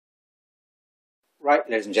Right,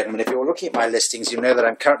 ladies and gentlemen, if you're looking at my listings, you know that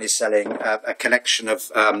I'm currently selling a collection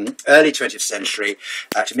of early 20th century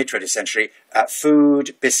to mid-20th century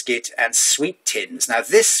food, biscuit and sweet tins. Now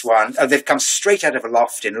this one, they've come straight out of a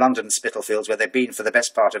loft in London Spitalfields where they've been for the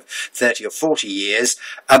best part of 30 or 40 years,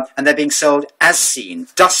 and they're being sold as seen,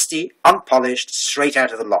 dusty, unpolished, straight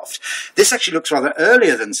out of the loft. This actually looks rather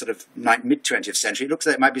earlier than sort of mid-20th century. It looks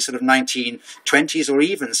like it might be sort of 1920s or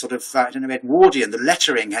even sort of, I don't know, Edwardian. The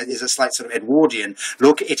lettering is a slight sort of Edwardian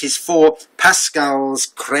look. It is for Pascal's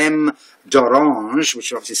crème d'orange,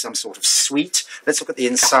 which is obviously some sort of sweet. Let's look at the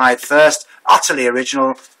inside first. Utterly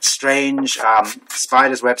original, strange,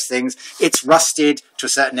 spiders, webs, things. It's rusted to a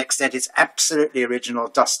certain extent. It's absolutely original,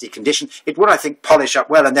 dusty condition. It would, I think, polish up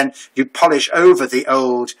well, and then you polish over the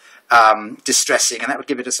old distressing, and that would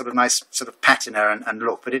give it a sort of nice sort of patina and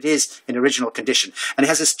look. But it is in original condition, and it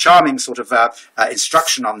has this charming sort of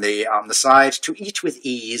instruction on the side: to eat with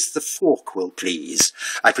ease, the fork will please.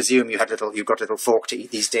 I presume you've got a little fork to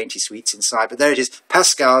eat these dainty sweets inside. But there it is,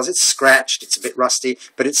 Pascal's. It's scratched, it's a bit rusty,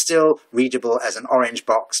 but it's still readable as an orange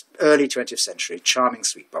box, early 20th century, charming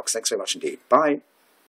sweet box. Thanks very much indeed. Bye.